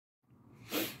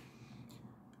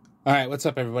All right, what's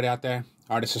up, everybody out there?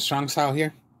 Artist of Strong Style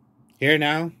here. Here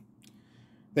now,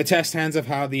 the test hands of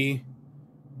how the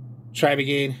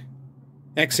tri-brigade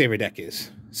xx-saber deck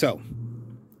is. So,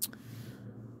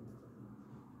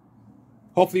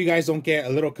 hopefully you guys don't get a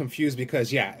little confused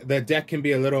because, yeah, the deck can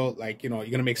be a little, like, you're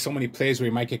going to make so many plays where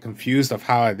you might get confused of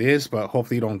how it is, but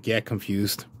hopefully you don't get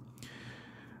confused.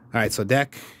 All right, so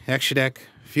deck, extra deck,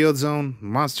 field zone,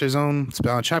 monster zone,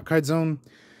 spell and trap card zone,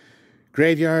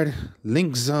 graveyard,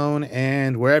 link zone,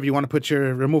 and wherever you want to put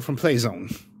your remove from play zone.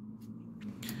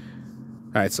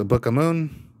 All right, so Book of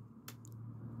Moon,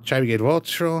 tri-brigade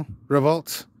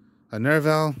Revolt, a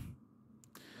Nerval,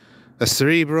 a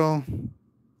Cerebral,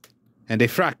 and a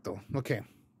Fractal. Okay.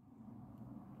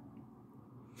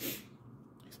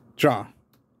 Draw.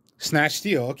 Snatch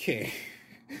Steal. Okay.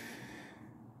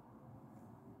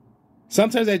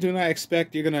 Sometimes I do not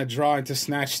expect you're going to draw into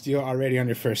Snatch Steal already on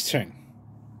your first turn.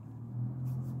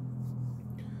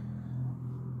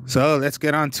 So let's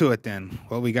get on to it then.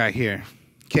 What we got here.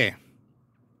 Okay.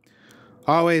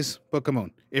 Always Book of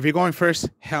Moon. If you're going first,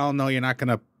 hell no, you're not going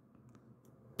to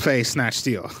play Snatch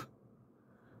Steal.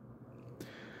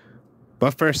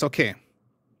 But first, okay.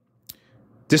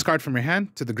 Discard from your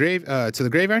hand to the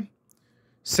graveyard.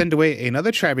 Send away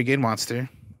another tri-brigade monster.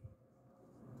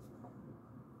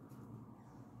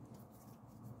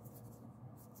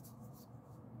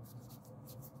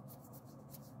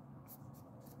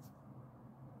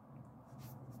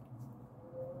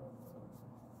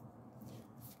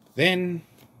 Then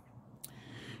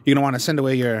you're going to want to send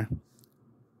away your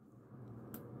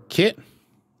Kit.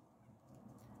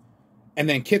 And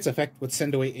then Kit's effect would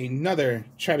send away another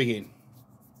tri-brigade.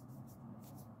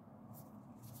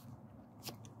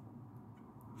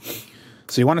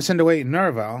 So you want to send away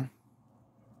Nerval.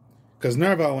 Because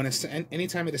Nerval, when it's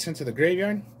anytime it is sent to the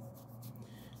graveyard,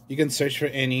 you can search for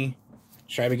any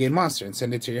tri-brigade monster and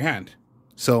send it to your hand.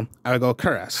 So I would go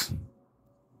Kuras.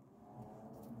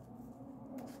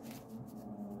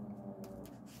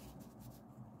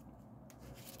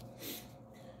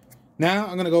 Now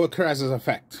I'm going to go with Kuras'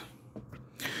 effect,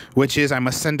 which is I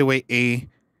must send away a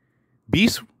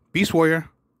Beast Warrior,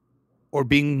 or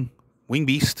Wing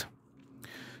Beast.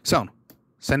 So,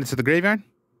 send it to the graveyard,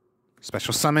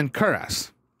 special summon Kuras.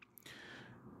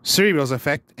 Cerebral's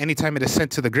effect, anytime it is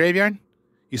sent to the graveyard,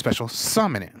 you special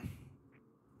summon it.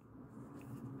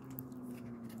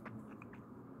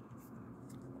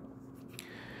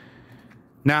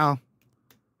 Now,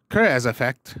 Kuras'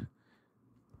 effect,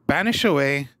 banish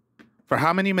away for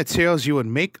how many materials you would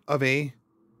make of a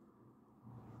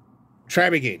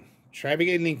tri-brigade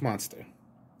link monster.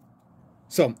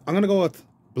 So I'm going to go with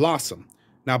Blossom.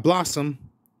 Now Blossom,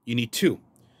 you need 2.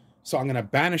 So I'm going to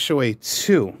banish away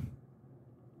 2.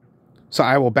 So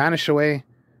I will banish away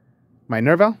my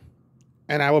Nerval,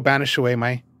 and I will banish away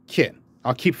my Kit.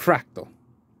 I'll keep Fractal.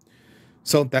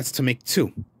 So that's to make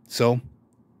 2. So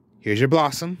here's your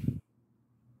Blossom.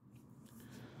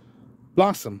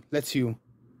 Blossom lets you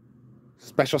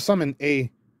special summon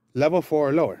a level 4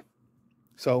 or lower.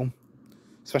 So,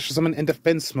 special summon in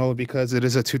defense mode because it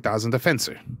is a 2000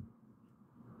 defensor.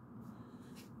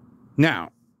 Now,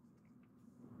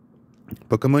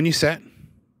 Book of Moon you set.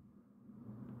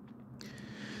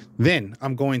 Then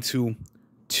I'm going to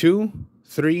 2,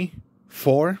 3,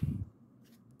 4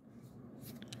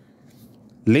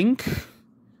 link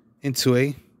into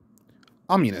a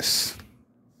Ominous.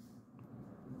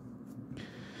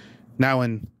 Now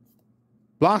when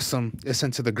Blossom is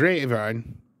sent to the graveyard,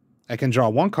 I can draw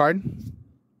 1 card,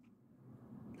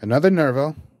 another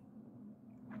Nerval.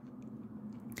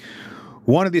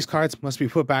 One of these cards must be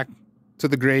put back to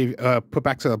the put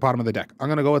back to the bottom of the deck. I'm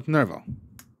gonna go with Nerval.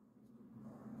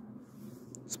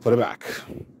 Let's put it back.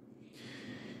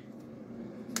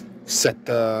 Set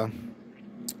the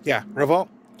Revolt.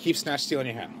 Keep Snatch Steal in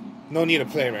your hand. No need to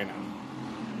play right now.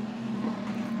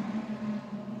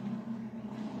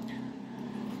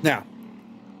 Now,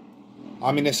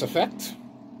 Ominous effect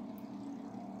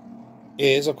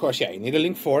is, of course, you need a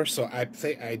link 4, so I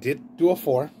did do a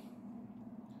 4.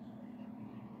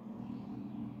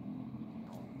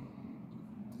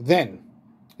 Then,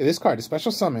 if this card is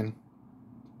special summon,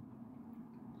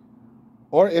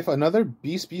 or if another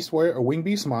Beast Warrior, or Wing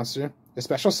Beast monster is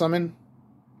special summon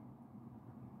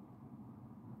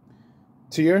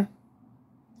to your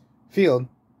field,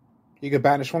 you can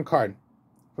banish 1 card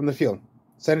from the field.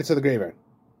 Send it to the graveyard.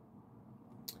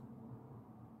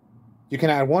 You can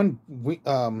add one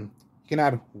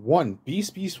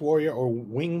Beast Warrior or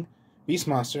Wing Beast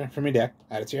monster from your deck,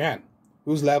 add it to your hand,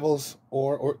 whose levels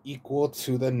or equal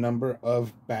to the number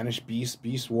of banished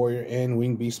Beast Warrior, and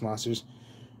Wing Beast monsters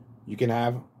you can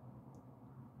have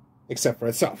except for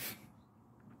itself.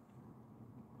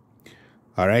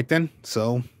 All right, then.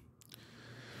 So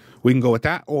we can go with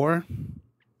that, or...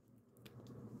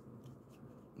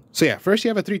 So yeah, first you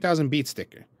have a 3000 beat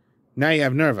sticker. Now you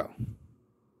have Nerval.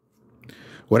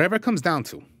 Whatever it comes down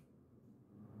to,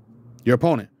 your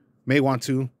opponent may want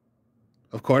to,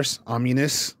 of course,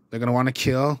 Omninus. They're going to want to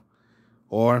kill,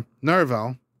 or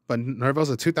Nerval. But Nerval's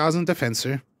a 2000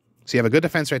 defensor. So you have a good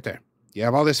defense right there. You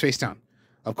have all this face down.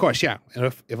 Of course, yeah. And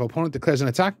if opponent declares an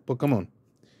attack, book a moon.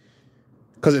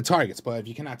 Because it targets. But if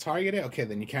you cannot target it, okay,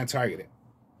 then you can't target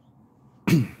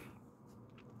it.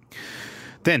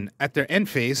 Then, at their end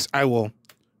phase, I will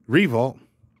revolt,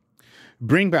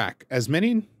 bring back as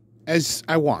many as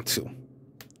I want to.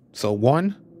 So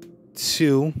 1,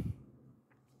 2,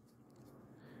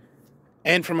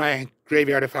 and from my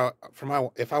graveyard if I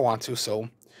want to. So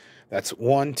that's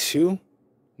 1, 2.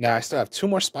 Now I still have 2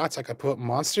 more spots I could put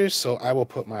monsters, so I will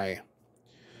put my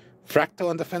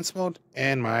Fractal in defense mode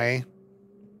and my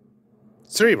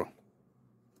Cerebral.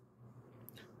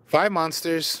 5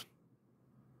 monsters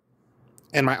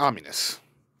and my Omninus.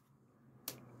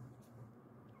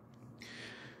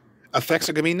 Effects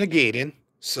are going to be negated,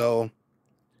 so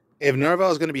if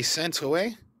Nerval is going to be sent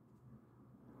away,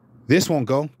 this won't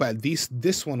go, but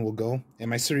this one will go, and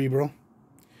my Cerebral.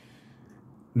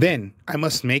 Then I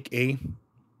must make a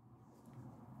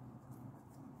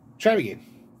tri-brigade.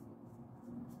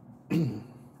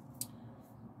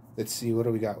 Let's see, what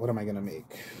do we got? What am I going to make?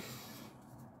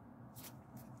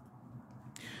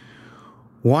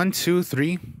 1, 2,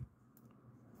 3.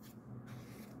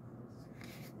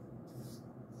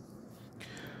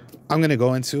 I'm going to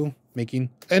go into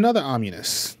making another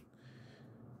Omninus.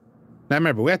 Now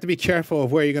remember, we have to be careful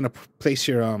of where you're going to place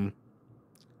your,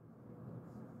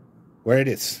 where it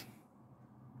is.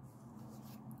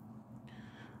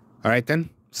 All right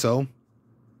then, so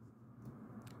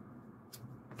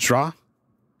draw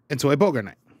into a Bogart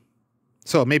Knight.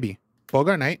 So maybe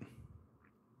Bogart Knight.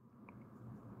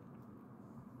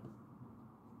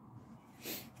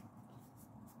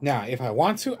 Now, if I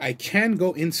want to, I can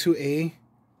go into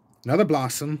another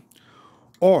Blossom,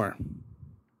 or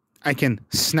I can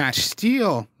snatch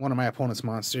steal one of my opponent's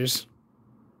monsters.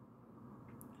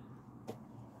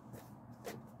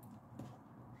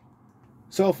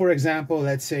 So, for example,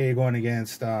 let's say you're going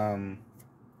against Kaiju.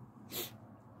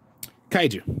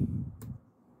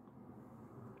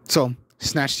 So,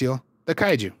 snatch steal the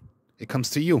Kaiju. It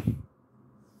comes to you.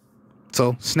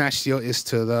 So, snatch steal is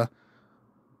to the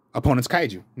opponent's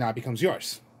Kaiju. Now it becomes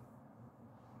yours.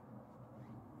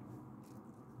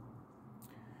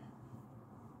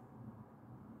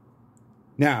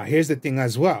 Now, here's the thing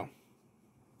as well.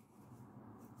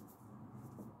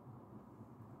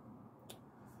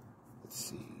 Let's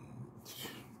see.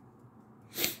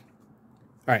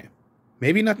 All right.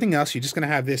 Maybe nothing else. You're just going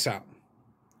to have this out.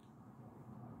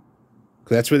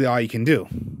 Because that's really all you can do.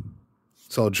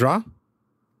 So, draw.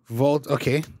 Volt.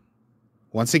 Okay.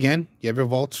 Once again, you have your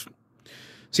Volt.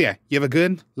 So, yeah. You have a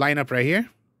good lineup right here.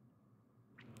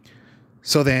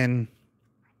 So, then,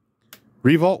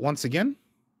 revolt once again.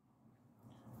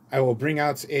 I will bring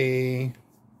out a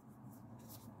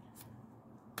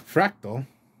Fractal.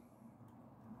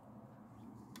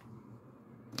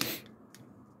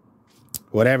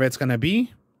 Whatever it's going to be.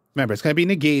 Remember, it's going to be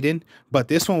negated, but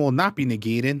this one will not be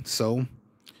negated. So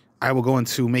I will go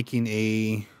into making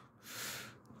a...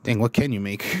 Dang, what can you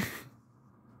make?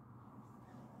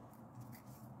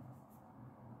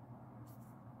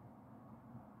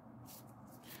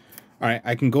 All right,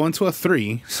 I can go into a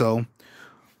 3. So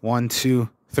 1, 2,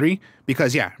 3.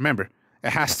 Because, yeah, remember, it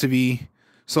has to be...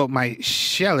 So my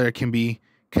Sheller can be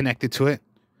connected to it.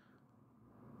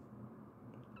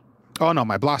 Oh, no,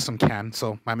 my Blossom can.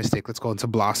 So my mistake. Let's go into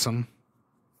Blossom.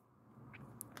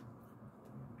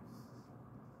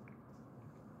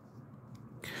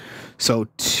 So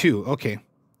 2. Okay.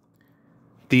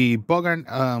 The Bogart...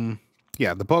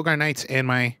 yeah, the Bogart Knights and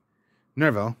my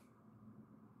Nerval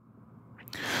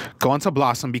go into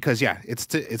Blossom because, yeah,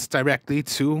 it's directly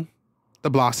to the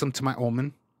Blossom, to my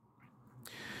Omen.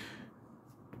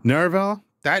 Nerval,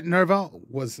 that Nerval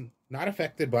was not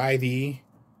affected by the...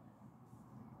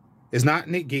 is not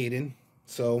negated.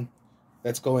 So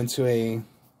let's go into a...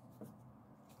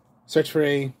 search for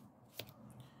a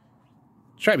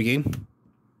tri-brigade.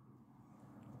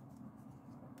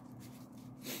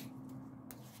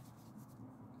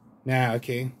 Now,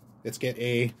 okay, let's get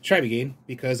a tri-brigade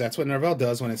because that's what Nerval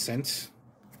does when it's sent.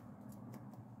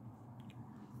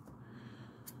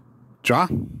 Draw.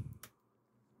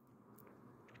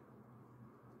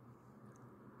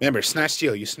 Remember, snatch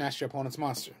steal. You snatch your opponent's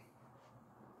monster.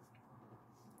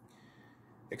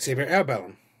 Xx-saber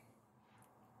Airbellum.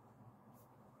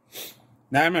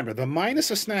 Now remember, the minus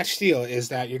of Snatch Steal is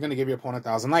that you're going to give your opponent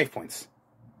 1,000 life points.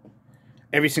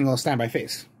 Every single standby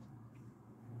phase.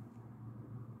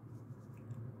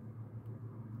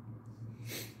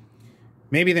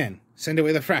 Maybe then, send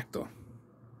away the Fractal.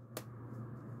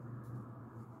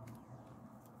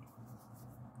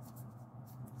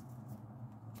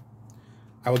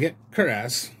 I will get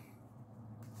Cuirass.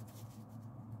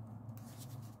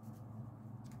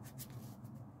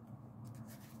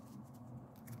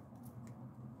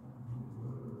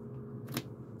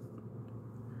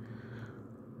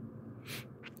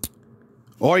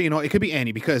 Or, you know, it could be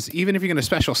any, because even if you're going to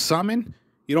special summon,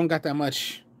 you don't got that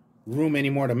much room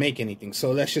anymore to make anything.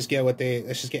 So let's just get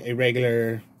let's just get a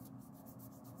regular.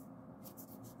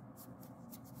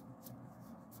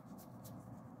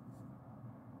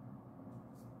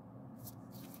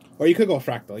 Or you could go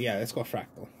Fractal. Yeah, let's go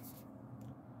Fractal.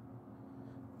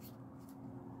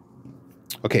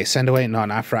 Okay, send away. No,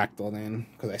 not Fractal then,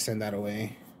 because I send that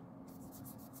away.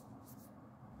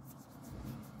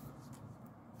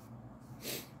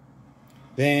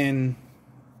 Then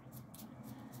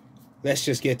let's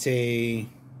just get a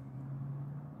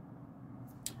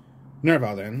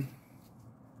Nerval then.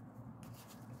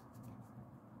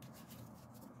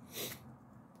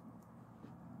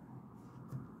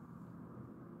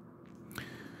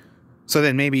 So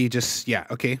then maybe just, yeah,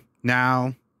 okay.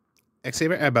 Now,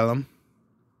 xx-saber Ebellum.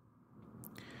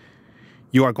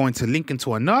 You are going to link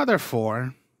into another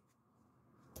 4.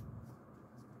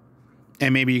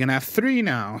 And maybe you're going to have 3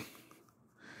 now.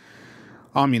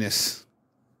 Ominous.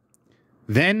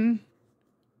 Then,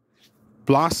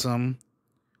 Blossom,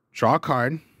 draw a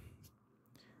card.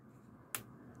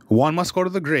 1 must go to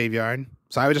the graveyard.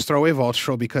 So I would just throw away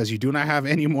Voltro because you do not have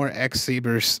any more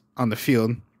X-Sabers on the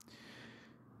field.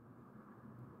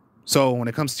 So when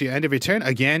it comes to your end of your turn,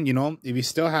 again, you know, if you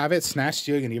still have it, Snatch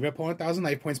Steal, you're going to give your opponent 1,000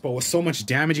 life points. But with so much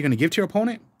damage you're going to give to your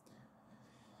opponent,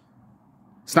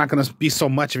 it's not going to be so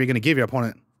much if you're going to give your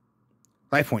opponent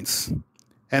life points.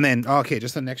 And then, okay,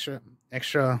 just an extra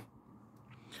xx-saber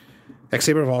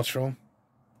Voltro.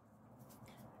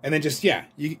 And then just, yeah,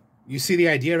 you see the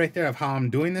idea right there of how I'm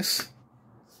doing this?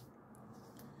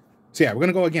 So yeah, we're going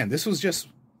to go again. This was just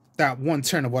that one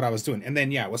turn of what I was doing. And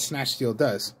then, yeah, what Snatch Steal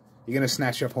does, you're going to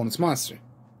snatch your opponent's monster.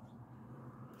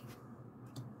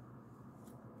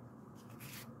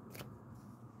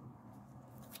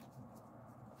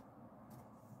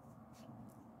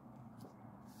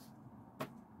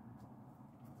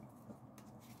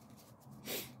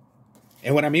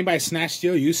 And what I mean by Snatch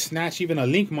Steal, you snatch even a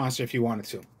Link monster if you wanted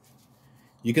to.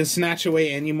 You can snatch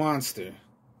away any monster.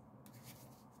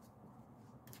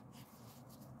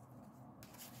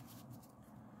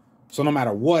 So no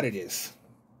matter what it is.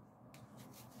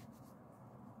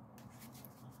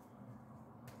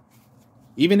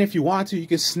 Even if you want to, you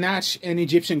can snatch an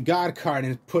Egyptian God card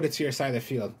and put it to your side of the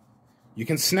field. You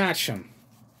can snatch them.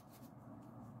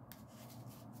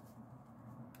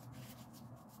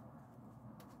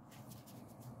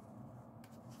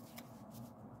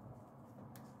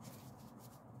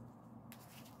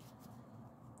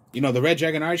 You know, the Red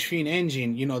Dragon Archfiend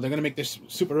engine, you know, they're going to make this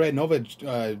Super Red Nova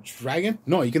Dragon.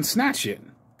 No, you can snatch it.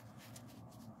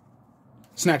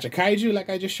 Snatch a Kaiju like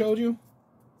I just showed you.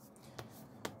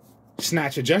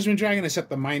 Snatch a Judgment Dragon, except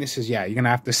the minuses, yeah, you're going to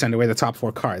have to send away the top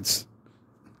 4 cards.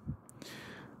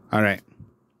 All right.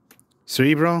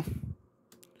 Cerebro,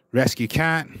 Rescue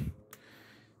Cat,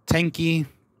 Tenki,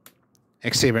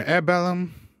 xx-saber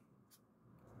Ebellum.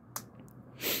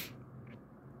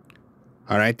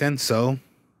 All right, then, so...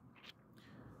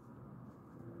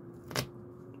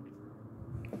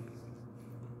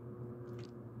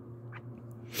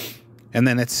 And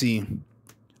then let's see.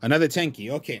 Another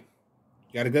Tenki. Okay.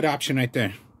 You got a good option right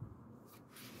there.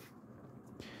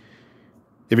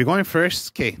 If you're going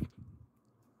first, okay.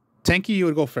 Tenki, you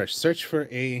would go first. Search for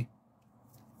a...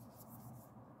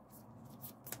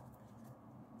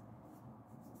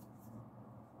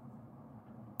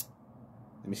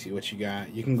 Let me see what you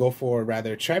got. You can go for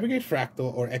rather tri-brigade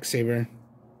Fractal or xx-saber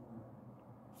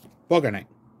Bogart Knight.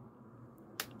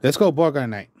 Let's go Bogart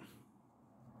Knight.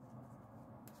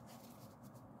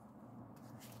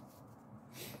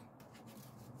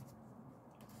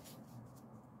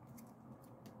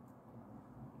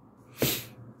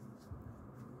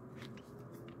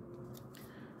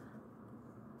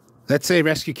 Let's say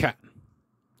Rescue Cat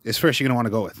is first you're going to want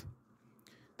to go with.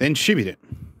 Then Tribute it.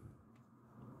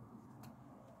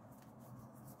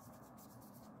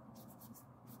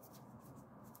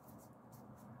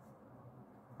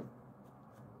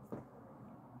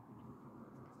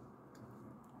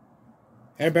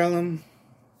 Airbellum.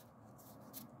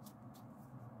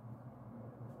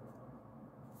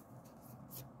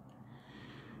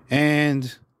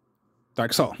 and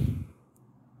Dark Soul.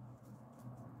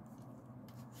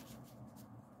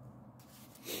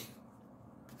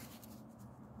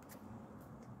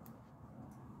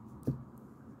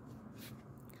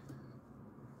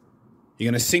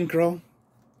 You're going to synchro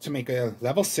to make a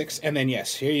level 6, and then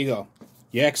yes, here you go.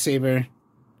 Your X-saber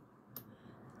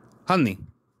Honey.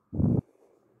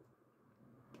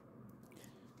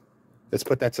 Let's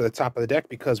put that to the top of the deck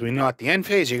because we know at the end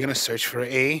phase you're going to search for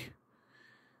a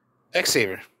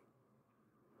X-saber.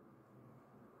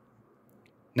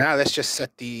 Now let's just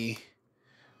set the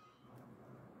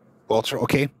Vulture.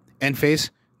 Okay, end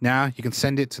phase. Now you can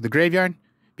send it to the graveyard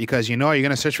because you know you're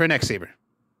going to search for an X-saber.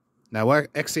 Now what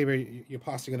X-saber you're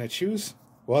possibly going to choose?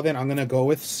 Well, then I'm going to go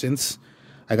with, since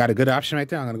I got a good option right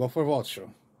there, I'm going to go for Vulture.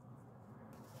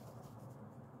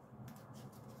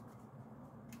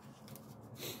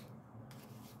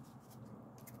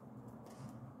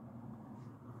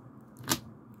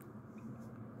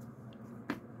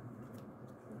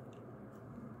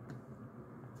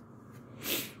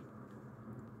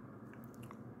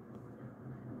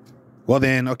 Well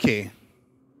then, okay.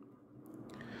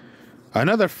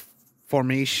 Another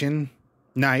formation.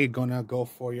 Now you're gonna go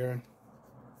for your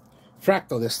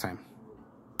fractal this time.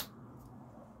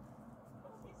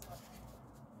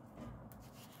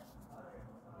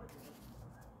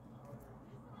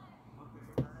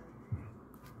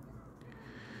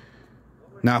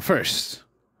 Now first,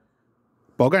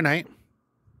 Bogar Knight.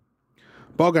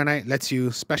 Bogar Knight lets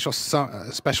you special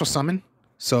summon.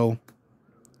 So,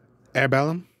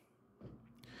 Airbellum.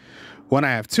 When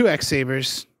I have 2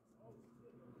 X-sabers,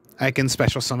 I can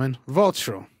special summon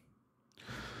Vulture.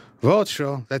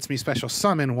 Vulture lets me special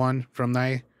summon one from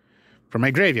my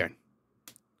graveyard.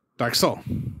 Dark Soul.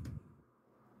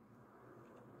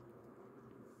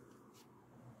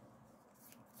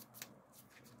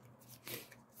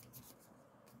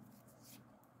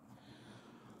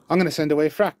 I'm going to send away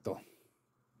Fractal.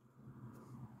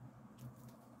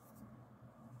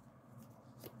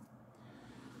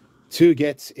 To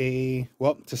get a,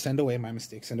 well, to send away, my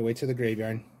mistake, send away to the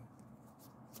graveyard.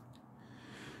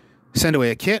 Send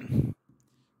away a Kit.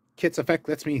 Kit's effect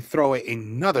lets me throw away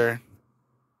another.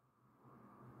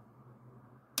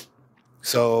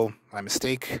 So, my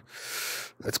mistake.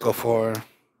 Let's go for,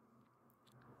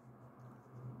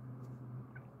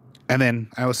 and then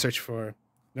I will search for,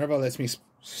 Nerva lets me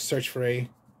search for a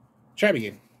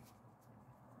tri-brigade.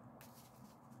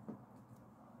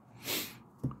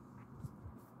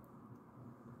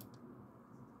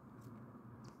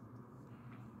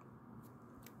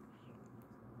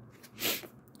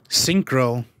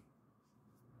 Synchro.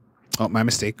 Oh, my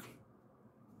mistake.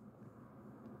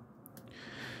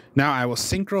 Now I will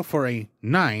synchro for a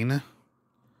 9,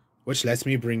 which lets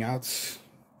me bring out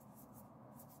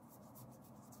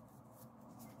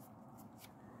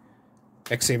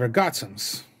X-saber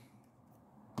Gotsums.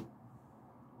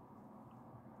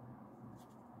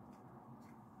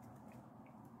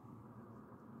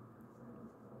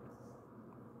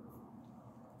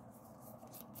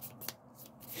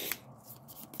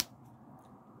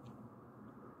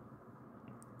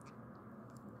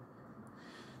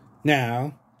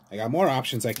 Now, I got more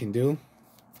options I can do.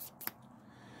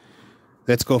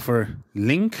 Let's go for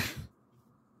Link.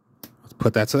 Let's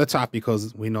put that to the top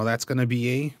because we know that's going to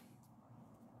be a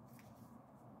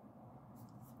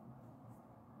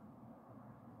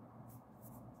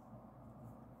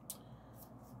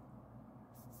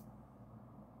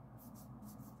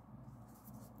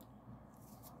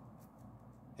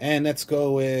and let's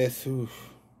go with,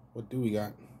 what do we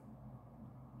got?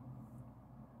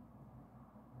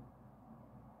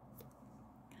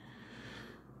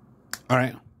 All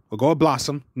right, we'll go with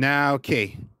Blossom. Now,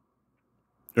 okay.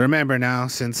 Remember now,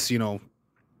 since, you know,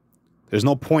 there's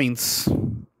no points.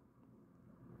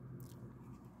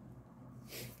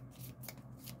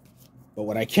 But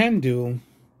what I can do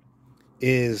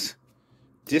is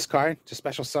discard to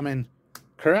special summon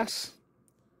Caress.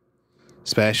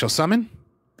 Special summon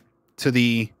to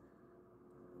the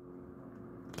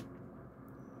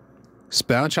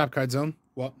Spell and Trap card zone.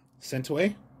 Well, sent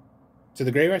away to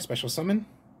the graveyard. Special summon.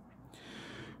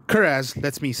 Kuraz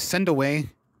lets me send away,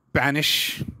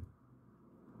 banish.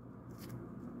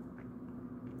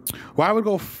 Well, I would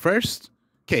go first.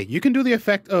 Okay, you can do the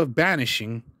effect of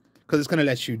banishing because it's going to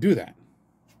let you do that.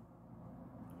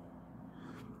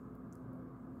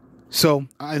 So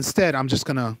instead, I'm just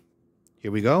going to,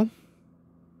 here we go,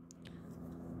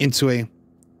 into a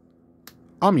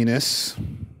Ominous.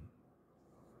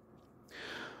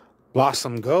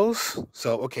 Blossom goes.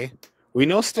 So, okay, we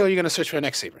know still you're going to search for an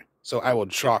X-saber. So I will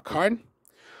draw a card.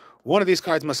 One of these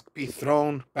cards must be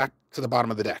thrown back to the bottom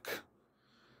of the deck.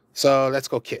 So let's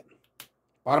go kit.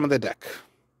 Bottom of the deck.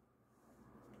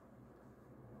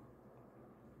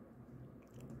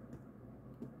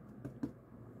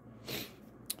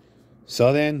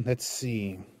 So then, let's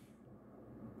see.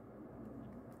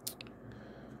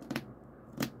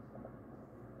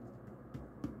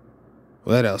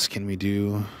 What else can we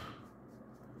do?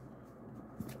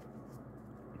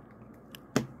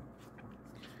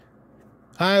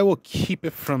 I will keep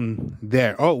it from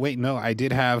there. Oh, wait, no, I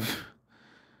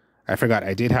forgot,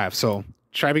 I did have. So,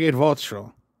 tri-brigade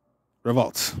Voltro.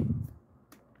 Revolt.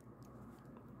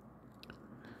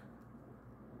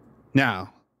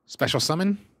 Now, special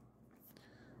summon.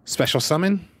 Special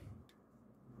summon.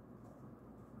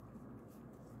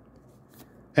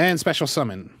 And special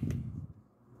summon.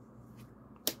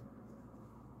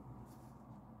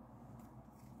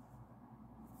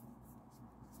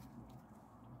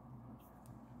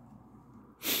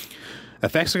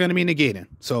 Effects are going to be negated.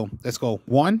 So let's go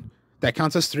 1. That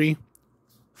counts as 3.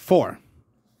 4.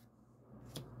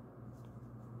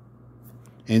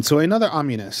 Into another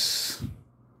Omnus.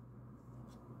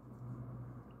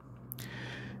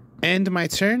 End my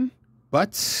turn.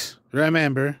 But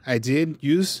remember, I did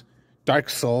use Dark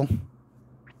Soul.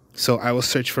 So I will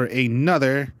search for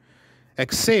another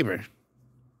xx-saber.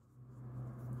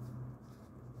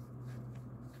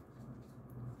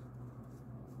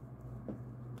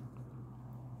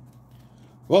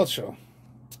 Vulture.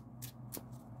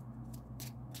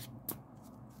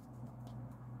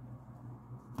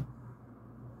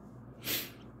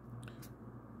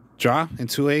 Draw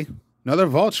into another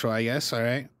Vulture, I guess. All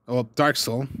right. Well, Dark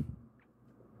Soul.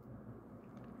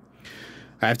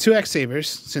 I have 2 xx-sabers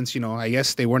since, I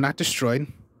guess they were not destroyed.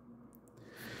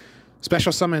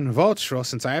 Special summon Vulture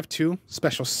since I have 2.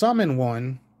 Special summon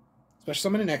 1. Special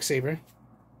summon an xx-saber.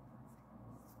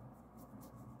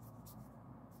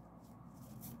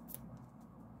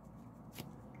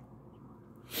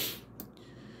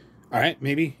 All right,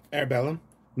 maybe Airbellum.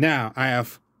 Now I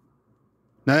have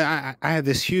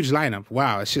this huge lineup.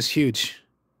 Wow, it's just huge.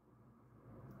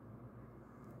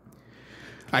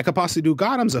 I could possibly do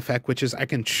Gotham's effect, which is I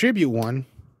can tribute 1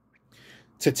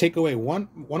 to take away one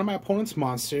of my opponent's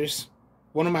monsters,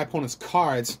 one of my opponent's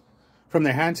cards from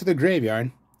their hand to the graveyard.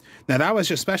 Now that was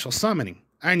just special summoning.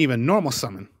 I didn't even normal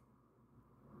summon.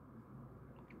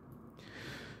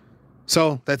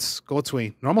 So let's go to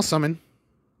a normal summon.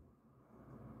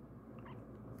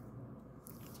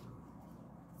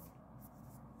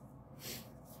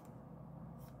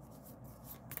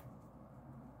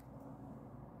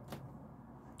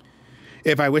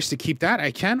 If I wish to keep that,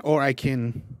 I can, or I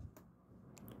can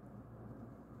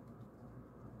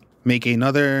make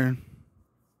another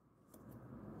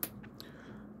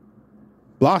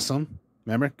Blossom.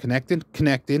 Remember, connected.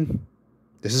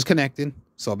 This is connected,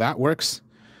 so that works.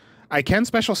 I can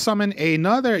special summon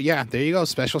another. Yeah, there you go,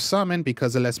 special summon,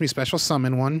 because it lets me special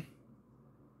summon 1.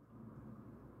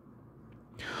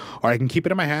 Or I can keep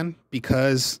it in my hand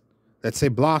because, let's say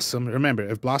Blossom. Remember,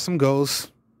 if Blossom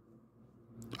goes,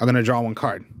 I'm going to draw 1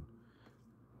 card.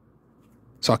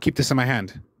 So I'll keep this in my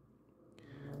hand.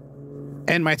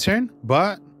 End my turn,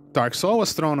 but Dark Soul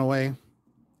was thrown away.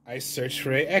 I searched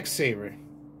for a xx-saber.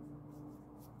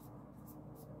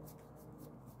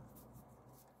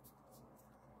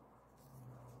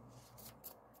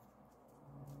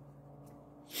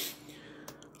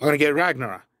 I'm going to get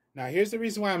Ragnarok. Now, here's the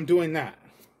reason why I'm doing that.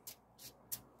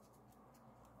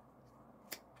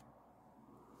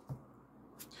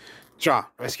 Draw,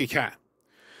 rescue cat.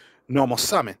 Normal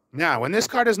summon. Now, when this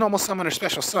card is normal summon or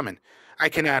special summon, I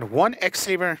can add 1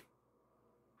 xx-saber.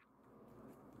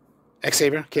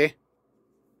 Xx-saber, okay.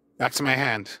 Back to my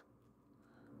hand.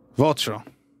 Vulture.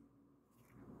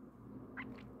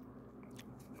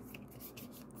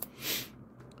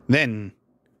 Then,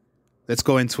 let's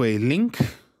go into a link.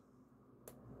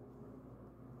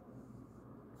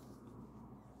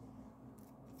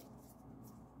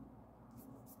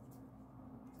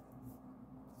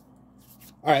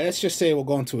 All right, let's just say we'll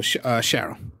go into a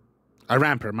Cheryl. A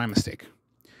Ramper, my mistake.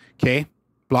 Okay,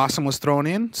 Blossom was thrown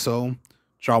in, so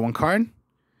draw 1 card.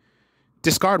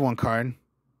 Discard 1 card.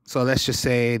 So let's just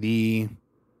say the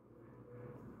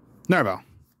Nervo. I'll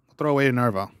throw away the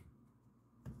Nervo.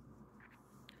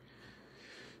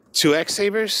 2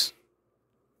 xx-sabers.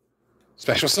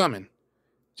 Special summon.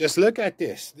 Just look at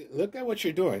this. Look at what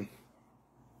you're doing.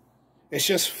 It's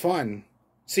just fun.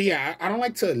 See, yeah, I don't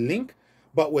like to link,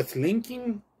 but with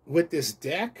linking with this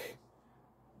deck,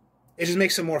 it just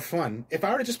makes it more fun. If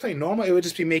I were to just play normal, it would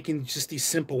just be making just these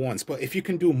simple ones. But if you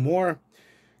can do more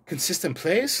consistent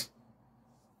plays,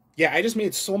 yeah, I just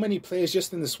made so many plays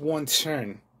just in this one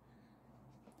turn.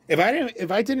 If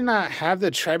I did not have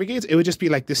the tri-brigades, it would just be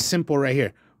like this simple right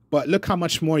here. But look how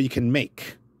much more you can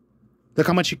make. Look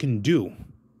how much you can do.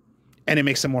 And it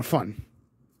makes it more fun.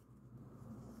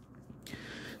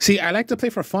 See, I like to play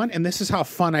for fun, and this is how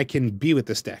fun I can be with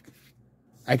this deck.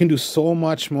 I can do so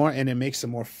much more, and it makes it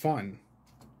more fun.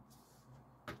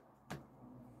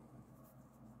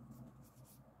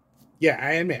 Yeah,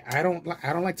 I admit, I don't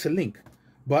like to link.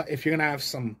 But if you're gonna have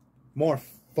some more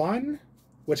fun,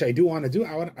 which I do want to do,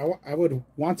 I would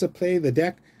want to play a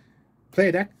deck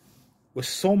with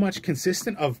so much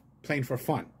consistent of playing for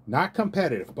fun, not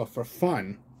competitive, but for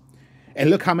fun. And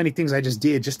look how many things I just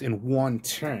did just in one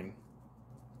turn.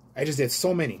 I just did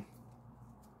so many.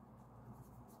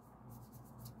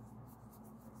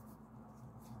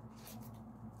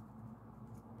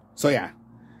 So yeah,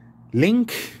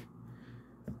 link,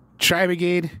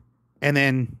 tri-brigade, and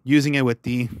then using it with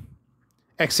the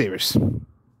X-sabers.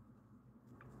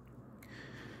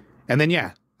 And then,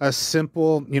 yeah, a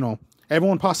simple, you know,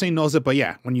 everyone possibly knows it, but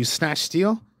yeah, when you snatch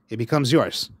steel, it becomes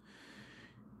yours.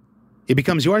 It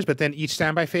becomes yours, but then each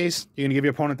standby phase, you're going to give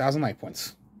your opponent 1,000 life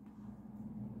points.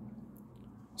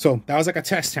 So that was like a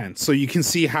test hand, so you can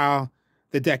see how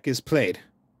the deck is played.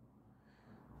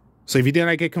 So if you did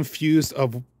not get confused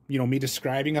of, you know, me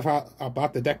describing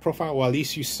about the deck profile, well, at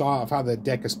least you saw of how the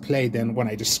deck is played then when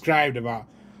I described about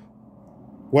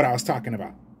what I was talking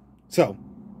about. So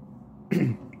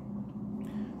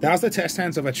that was the test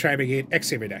hands of a tri-brigade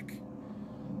X-saber deck.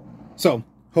 So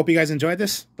hope you guys enjoyed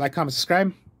this. Like, comment,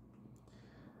 subscribe.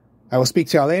 I will speak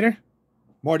to y'all later.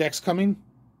 More decks coming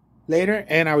later,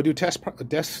 and I will do test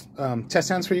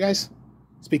hands for you guys.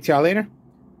 Speak to y'all later.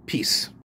 Peace.